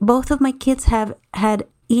this, both of my kids have had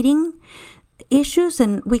eating issues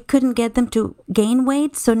and we couldn't get them to gain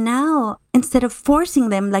weight. So now, instead of forcing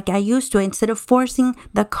them like I used to, instead of forcing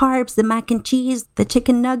the carbs, the mac and cheese, the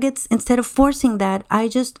chicken nuggets, instead of forcing that, I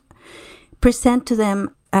just present to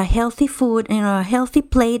them a healthy food, a healthy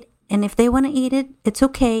plate. And if they want to eat it, it's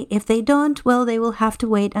okay. If they don't, well, they will have to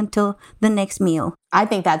wait until the next meal. I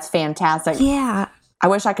think that's fantastic. Yeah. I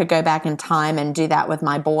wish I could go back in time and do that with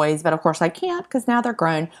my boys, but of course I can't because now they're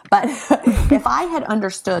grown. But if I had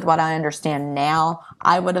understood what I understand now,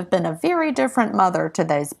 I would have been a very different mother to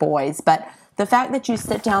those boys. But the fact that you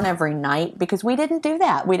sit down every night, because we didn't do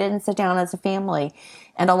that. We didn't sit down as a family.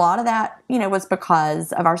 And a lot of that, was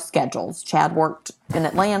because of our schedules. Chad worked in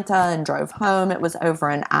Atlanta and drove home. It was over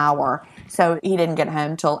an hour. So he didn't get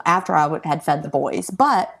home till after I had fed the boys.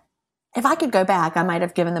 But if I could go back, I might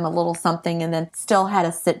have given them a little something and then still had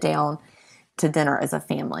us sit down to dinner as a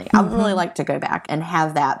family. I would really like to go back and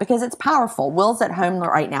have that because it's powerful. Will's at home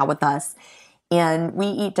right now with us, and we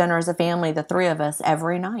eat dinner as a family, the three of us,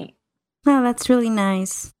 every night. Oh, that's really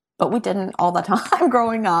nice. But we didn't all the time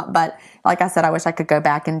growing up. But like I said, I wish I could go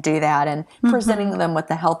back and do that and presenting them with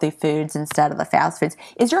the healthy foods instead of the fast foods.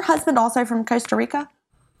 Is your husband also from Costa Rica?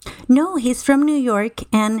 No, he's from New York,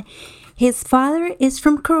 and his father is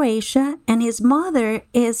from Croatia, and his mother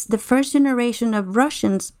is the first generation of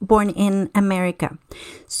Russians born in America.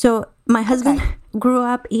 So my husband grew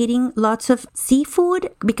up eating lots of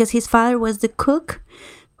seafood because his father was the cook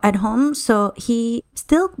at home. So he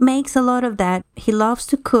still makes a lot of that. He loves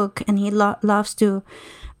to cook, and he loves to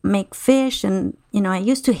make fish. And, I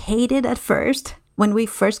used to hate it at first. When we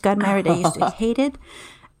first got married, I used to hate it,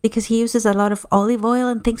 because he uses a lot of olive oil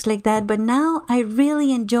and things like that. But now I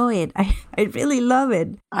really enjoy it. I really love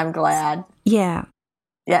it. I'm glad. Yeah.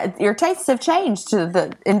 Yeah, your tastes have changed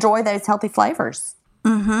to enjoy those healthy flavors.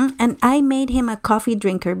 And I made him a coffee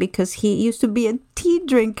drinker because he used to be a tea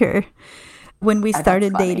drinker when we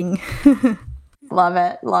started dating. Love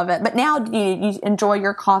it. But now do you enjoy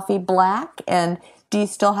your coffee black? And do you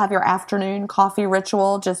still have your afternoon coffee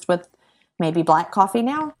ritual just with maybe black coffee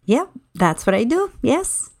now? Yeah, that's what I do.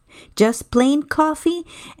 Yes. Just plain coffee.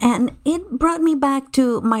 And it brought me back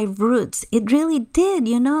to my roots. It really did,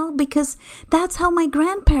 because that's how my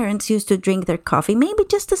grandparents used to drink their coffee. Maybe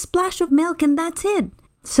just a splash of milk and that's it.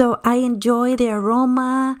 So I enjoy the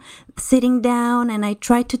aroma, sitting down, and I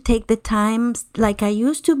try to take the time like I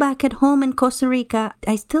used to back at home in Costa Rica.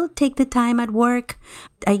 I still take the time at work.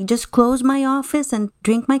 I just close my office and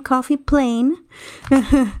drink my coffee plain.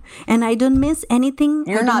 And I don't miss anything.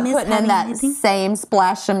 You're not putting in that same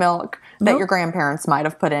splash of milk that your grandparents might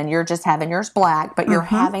have put in. You're just having yours black, but you're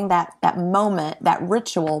having that moment, that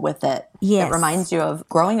ritual with it. Yes. It reminds you of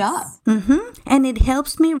growing up. And it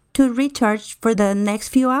helps me to recharge for the next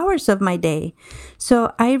few hours of my day.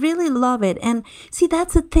 So I really love it. And see,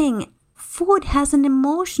 that's the thing. Food has an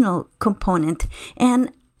emotional component.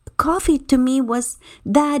 And coffee to me was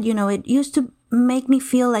that, it used to make me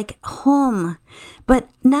feel like home. But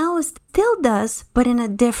now it still does, but in a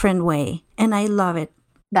different way. And I love it.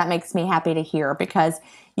 That makes me happy to hear because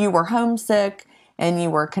you were homesick and you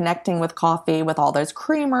were connecting with coffee with all those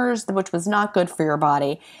creamers, which was not good for your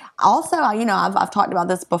body. Also, I've talked about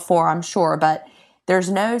this before, I'm sure, but there's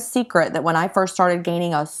no secret that when I first started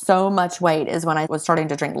gaining so much weight is when I was starting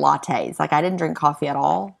to drink lattes. Like I didn't drink coffee at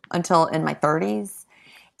all until in my 30s.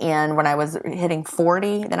 And when I was hitting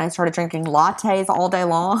 40, then I started drinking lattes all day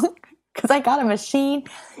long because I got a machine.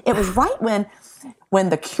 It was right when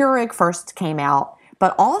the Keurig first came out.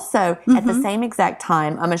 But also, at the same exact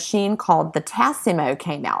time, a machine called the Tassimo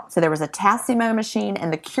came out. So there was a Tassimo machine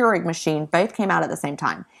and the Keurig machine both came out at the same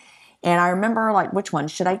time. And I remember, which one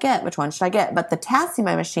should I get? But the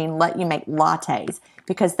Tassimo machine let you make lattes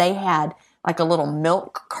because they had, a little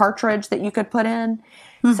milk cartridge that you could put in.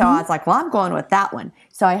 So I was like, well, I'm going with that one.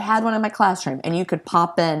 So I had one in my classroom, and you could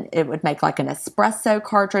pop in, it would make an espresso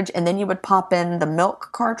cartridge, and then you would pop in the milk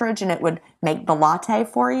cartridge, and it would make the latte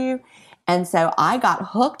for you. And so I got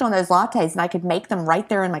hooked on those lattes, and I could make them right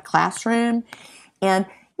there in my classroom. And,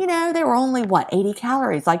 they were only, 80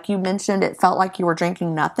 calories. Like you mentioned, it felt like you were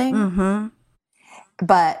drinking nothing.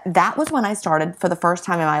 But that was when I started, for the first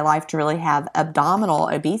time in my life, to really have abdominal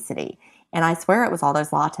obesity. And I swear it was all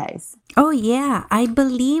those lattes. Oh, yeah. I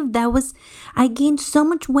believe I gained so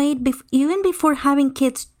much weight even before having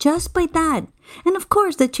kids just by that. And of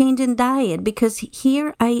course, the change in diet, because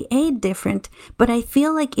here I ate different, but I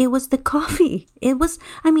feel like it was the coffee. It was,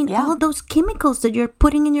 all those chemicals that you're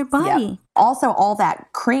putting in your body. Yep. Also, all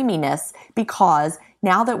that creaminess, because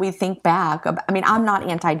now that we think back, I'm not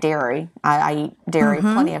anti-dairy. I eat dairy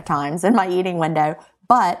plenty of times in my eating window.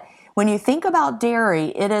 But when you think about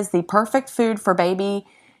dairy, it is the perfect food for baby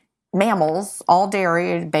mammals, all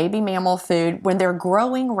dairy, baby mammal food, when they're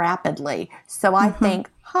growing rapidly. So I think,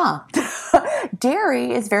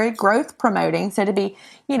 dairy is very growth promoting. So to be,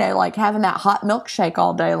 having that hot milkshake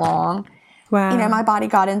all day long, wow. My body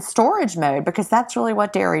got in storage mode because that's really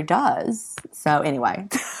what dairy does. So anyway,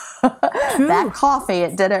 that coffee,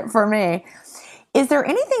 it did it for me. Is there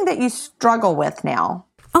anything that you struggle with now?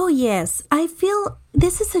 Oh, yes. I feel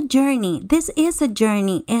this is a journey. This is a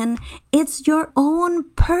journey, and it's your own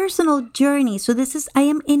personal journey. So I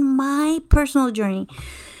am in my personal journey.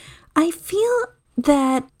 I feel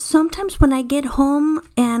that sometimes when I get home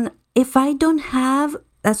and if I don't have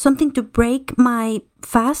something to break my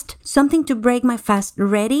fast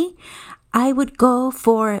ready, I would go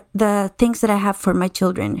for the things that I have for my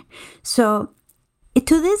children. So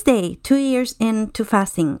to this day, 2 years into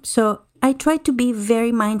fasting, so I try to be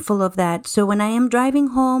very mindful of that. So when I am driving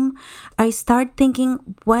home, I start thinking,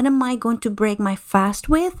 what am I going to break my fast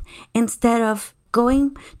with, instead of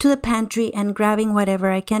going to the pantry and grabbing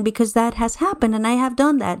whatever I can, because that has happened and I have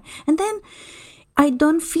done that. And then I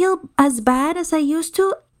don't feel as bad as I used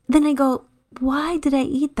to. Then I go, why did I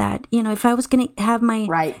eat that? If I was going to have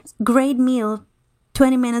my great meal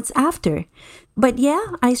 20 minutes after. But yeah,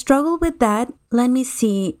 I struggle with that. Let me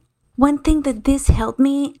see. One thing that this helped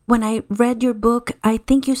me when I read your book, I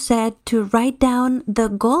think you said to write down the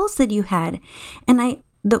goals that you had. And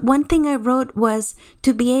the one thing I wrote was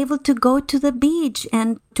to be able to go to the beach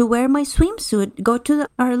and to wear my swimsuit, go to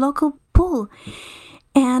our local pool.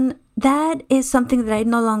 And that is something that I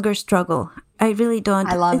no longer struggle. I really don't.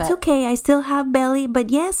 I love it. It's okay. I still have belly,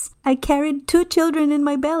 but yes, I carried 2 children in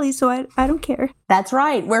my belly, so I don't care. That's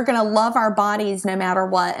right. We're going to love our bodies no matter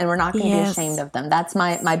what, and we're not going to be ashamed of them. That's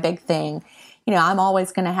my big thing. I'm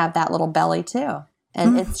always going to have that little belly too.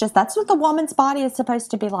 And it's just, that's what the woman's body is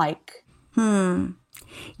supposed to be like.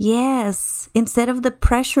 Yes. Instead of the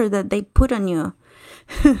pressure that they put on you.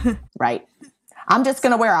 Right. I'm just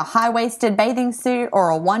going to wear a high-waisted bathing suit or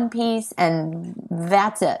a one-piece, and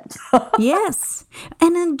that's it. Yes.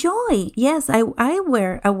 And enjoy. Yes, I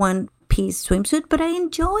wear a one-piece swimsuit, but I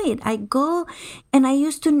enjoy it. I go, and I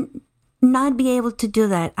used to not be able to do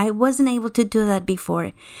that. I wasn't able to do that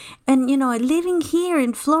before. And, living here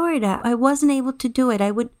in Florida, I wasn't able to do it.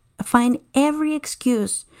 I would find every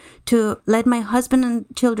excuse to let my husband and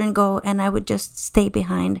children go, and I would just stay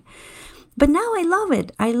behind. But now I love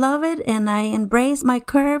it. I love it, and I embrace my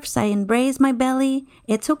curves. I embrace my belly.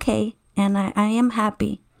 It's okay, and I am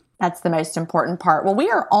happy. That's the most important part. Well, we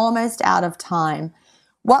are almost out of time.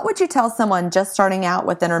 What would you tell someone just starting out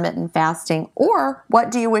with intermittent fasting, or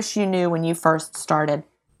what do you wish you knew when you first started?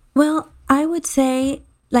 Well, I would say,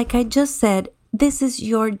 like I just said, this is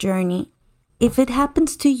your journey. If it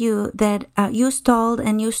happens to you that you stalled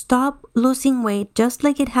and you stop losing weight, just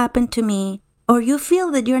like it happened to me, or you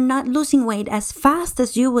feel that you're not losing weight as fast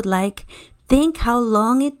as you would like, think how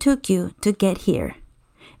long it took you to get here.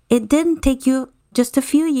 It didn't take you just a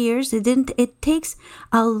few years. It takes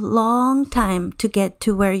a long time to get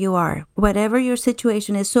to where you are, whatever your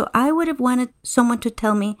situation is. So I would have wanted someone to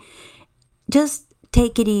tell me, just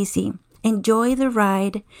take it easy. Enjoy the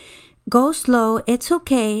ride. Go slow. It's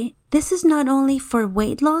okay. This is not only for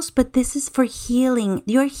weight loss, but this is for healing.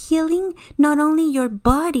 You're healing not only your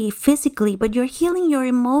body physically, but you're healing your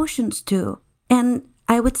emotions too. And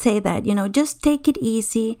I would say that, just take it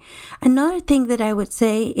easy. Another thing that I would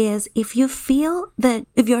say is, if you feel that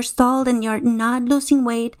if you're stalled and you're not losing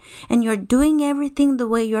weight and you're doing everything the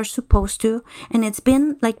way you're supposed to, and it's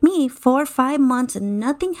been like me, 4 or 5 months and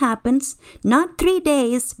nothing happens, not 3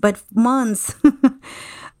 days, but months.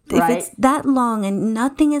 If it's that long and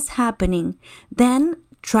nothing is happening, then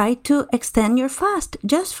try to extend your fast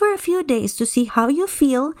just for a few days to see how you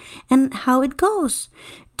feel and how it goes.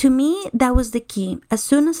 To me, that was the key. As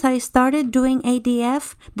soon as I started doing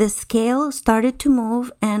ADF, the scale started to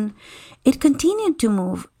move, and it continued to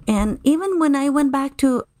move. And even when I went back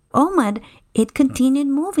to OMAD, it continued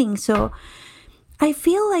moving. So I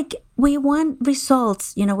feel like we want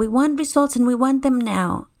results. We want results, and we want them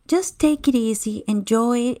now. Just take it easy,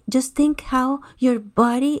 enjoy. Just think how your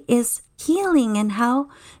body is healing and how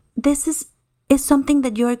this is something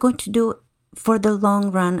that you're going to do for the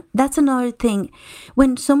long run. That's another thing.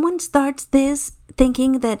 When someone starts this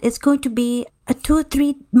thinking that it's going to be a 2 or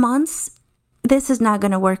 3 months, this is not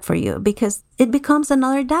going to work for you, because it becomes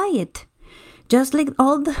another diet. Just like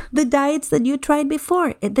all the diets that you tried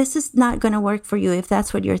before. This is not going to work for you if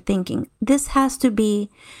that's what you're thinking. This has to be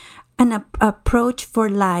an approach for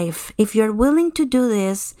life. If you're willing to do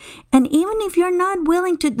this, and even if you're not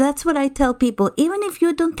willing to, that's what I tell people, even if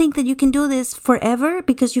you don't think that you can do this forever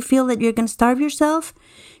because you feel that you're going to starve yourself,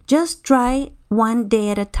 just try 1 day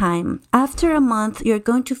at a time. After a month, you're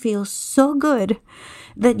going to feel so good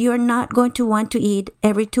that you're not going to want to eat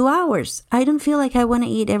every 2 hours. I don't feel like I want to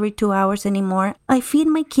eat every 2 hours anymore. I feed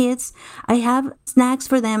my kids. I have snacks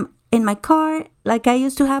for them in my car like I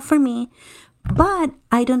used to have for me. But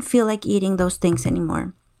I don't feel like eating those things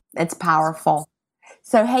anymore. It's powerful.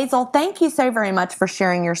 So Hazel, thank you so very much for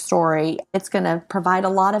sharing your story. It's going to provide a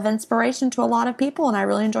lot of inspiration to a lot of people, and I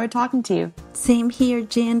really enjoyed talking to you. Same here,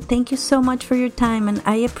 Jen. Thank you so much for your time, and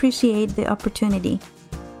I appreciate the opportunity.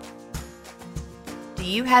 Do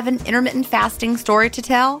you have an intermittent fasting story to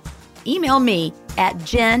tell? Email me at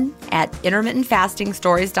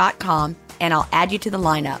jen@intermittentfastingstories.com, and I'll add you to the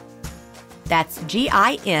lineup. That's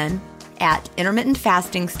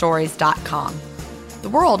GIN@intermittentfastingstories.com. The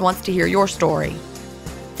world wants to hear your story.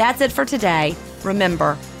 That's it for today.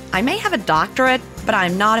 Remember, I may have a doctorate, but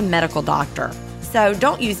I'm not a medical doctor. So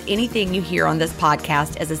don't use anything you hear on this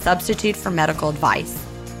podcast as a substitute for medical advice.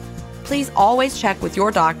 Please always check with your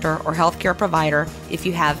doctor or healthcare provider if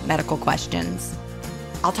you have medical questions.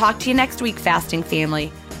 I'll talk to you next week, Fasting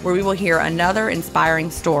Family, where we will hear another inspiring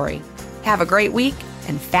story. Have a great week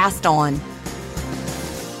and fast on.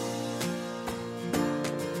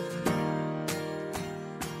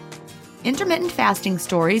 Intermittent Fasting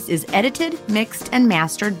Stories is edited, mixed, and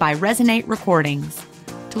mastered by Resonate Recordings.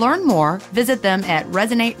 To learn more, visit them at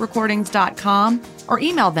resonaterecordings.com or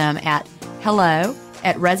email them at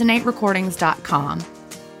hello@resonaterecordings.com.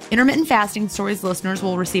 Intermittent Fasting Stories listeners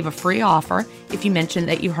will receive a free offer if you mention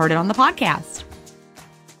that you heard it on the podcast.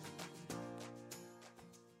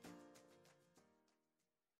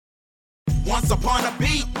 Once upon a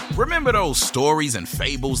beat. Remember those stories and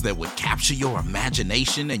fables that would capture your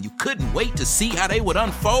imagination and you couldn't wait to see how they would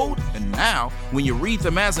unfold? And now, when you read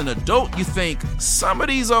them as an adult, you think, some of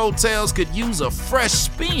these old tales could use a fresh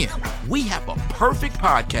spin. We have a perfect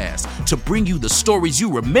podcast to bring you the stories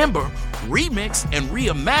you remember, remix, and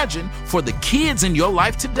reimagine for the kids in your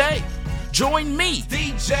life today. Join me,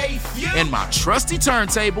 DJ Few, and my trusty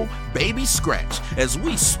turntable, Baby Scratch, as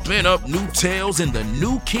we spin up new tales in the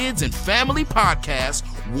New Kids and Family podcast,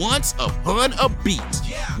 Once Upon a Beat.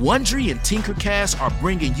 Wondery and Tinkercast are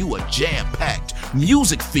bringing you a jam-packed,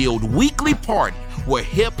 music-filled weekly party where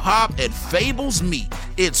hip-hop and fables meet.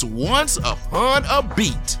 It's Once Upon a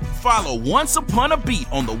Beat. Follow Once Upon a Beat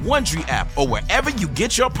on the Wondery app or wherever you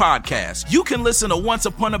get your podcasts. You can listen to Once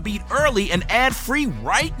Upon a Beat early and ad-free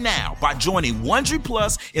right now by joining Wondery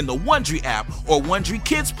Plus in the Wondery app or Wondery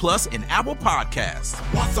Kids Plus in Apple Podcasts.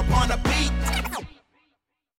 Once Upon a Beat.